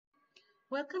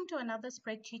Welcome to another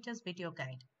Spreadsheeters video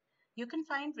guide. You can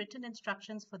find written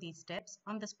instructions for these steps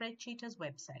on the Spreadsheeters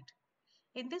website.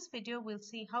 In this video, we'll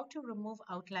see how to remove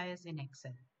outliers in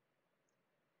Excel.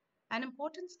 An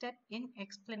important step in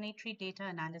explanatory data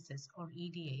analysis, or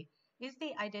EDA, is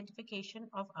the identification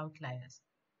of outliers.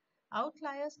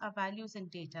 Outliers are values in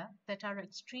data that are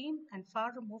extreme and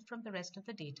far removed from the rest of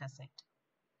the data set.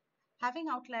 Having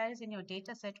outliers in your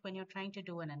data set when you're trying to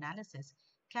do an analysis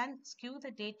can skew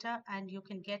the data and you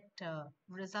can get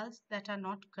results that are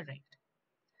not correct.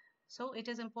 So it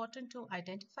is important to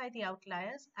identify the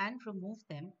outliers and remove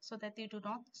them so that they do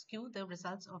not skew the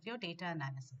results of your data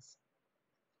analysis.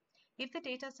 If the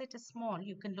data set is small,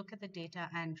 you can look at the data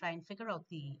and try and figure out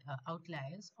the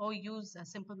outliers, or use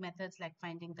simple methods like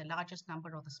finding the largest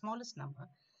number or the smallest number.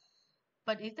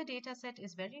 But if the data set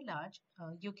is very large,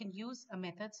 you can use a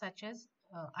method such as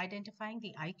identifying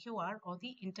the IQR or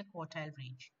the interquartile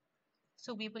range.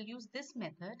 So we will use this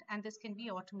method, and this can be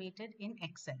automated in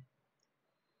Excel.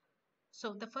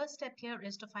 So the first step here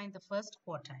is to find the first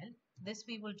quartile. This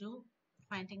we will do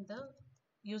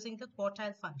using the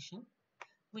quartile function,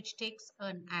 which takes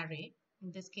an array,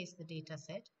 in this case the data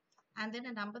set, and then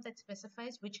a number that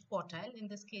specifies which quartile, in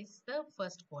this case the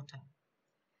first quartile.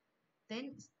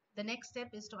 Then the next step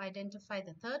is to identify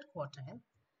the third quartile.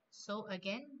 So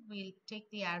again, we'll take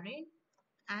the array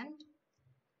and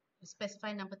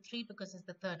specify number 3 because it's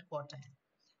the third quartile.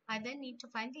 I then need to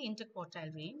find the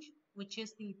interquartile range, which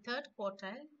is the third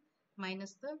quartile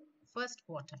minus the first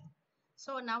quartile.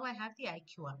 So now I have the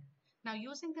IQR. Now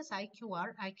using this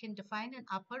IQR, I can define an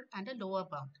upper and a lower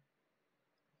bound.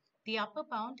 The upper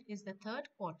bound is the third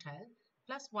quartile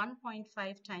plus 1.5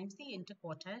 times the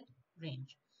interquartile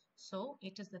range. So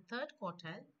it is the third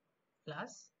quartile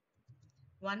plus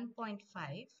 1.5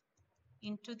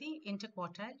 into the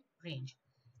interquartile range.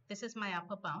 This is my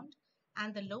upper bound,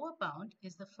 and the lower bound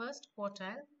is the first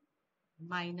quartile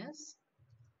minus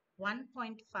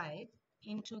 1.5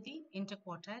 into the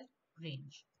interquartile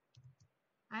range,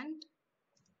 and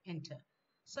enter.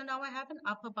 So now I have an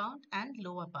upper bound and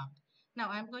lower bound. Now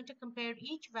I'm going to compare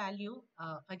each value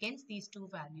against these two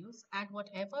values, and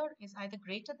whatever is either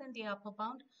greater than the upper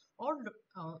bound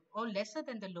or lesser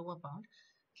than the lower bound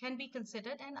can be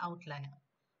considered an outlier.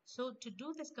 So to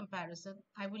do this comparison,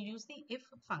 I will use the if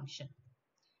function.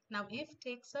 Now if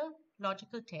takes a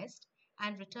logical test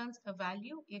and returns a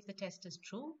value if the test is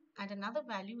true and another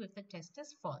value if the test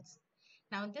is false.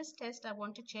 Now in this test, I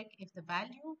want to check if the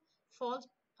value falls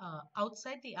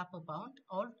outside the upper bound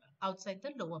or outside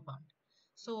the lower bound.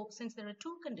 So since there are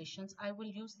two conditions, I will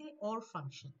use the OR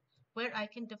function where I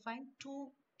can define two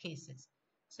cases.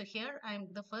 So here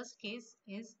the first case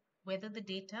is whether the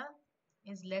data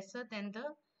is lesser than the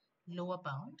lower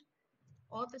bound,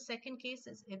 or the second case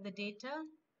is if the data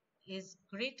is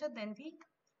greater than the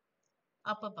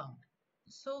upper bound.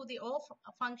 So the OR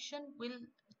function will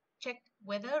check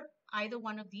whether either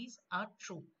one of these are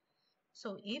true.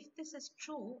 So if this is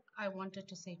true, I wanted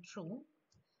to say true,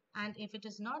 and if it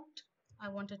is not, I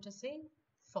wanted to say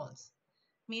false,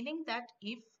 meaning that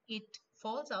if it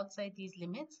falls outside these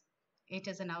limits, it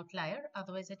is an outlier,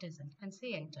 otherwise it isn't, and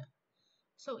say enter.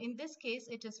 So in this case,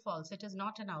 it is false. It is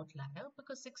not an outlier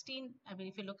because 16,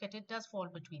 if you look at it, does fall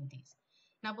between these.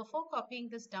 Now before copying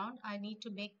this down, I need to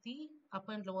make the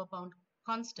upper and lower bound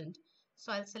constant.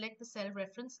 So I'll select the cell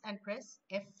reference and press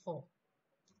F4.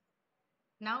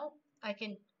 Now I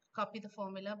can copy the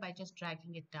formula by just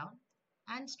dragging it down,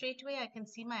 and straight away I can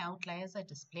see my outliers are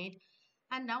displayed,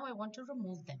 and now I want to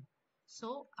remove them.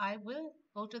 So I will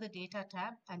go to the data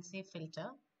tab and say filter,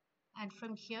 and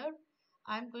from here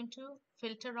I'm going to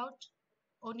filter out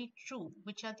only true,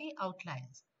 which are the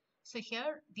outliers. So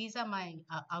here these are my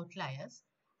outliers,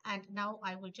 and now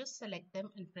I will just select them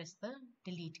and press the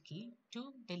delete key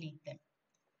to delete them.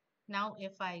 Now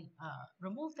if I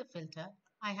remove the filter,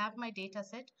 I have my data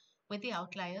set with the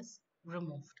outliers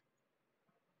removed.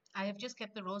 I have just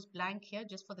kept the rows blank here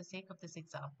just for the sake of this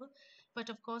example, but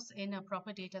of course in a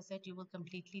proper data set you will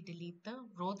completely delete the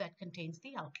row that contains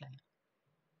the outlier.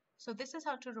 So this is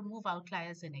how to remove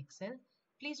outliers in Excel.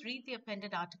 Please read the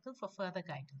appended article for further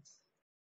guidance.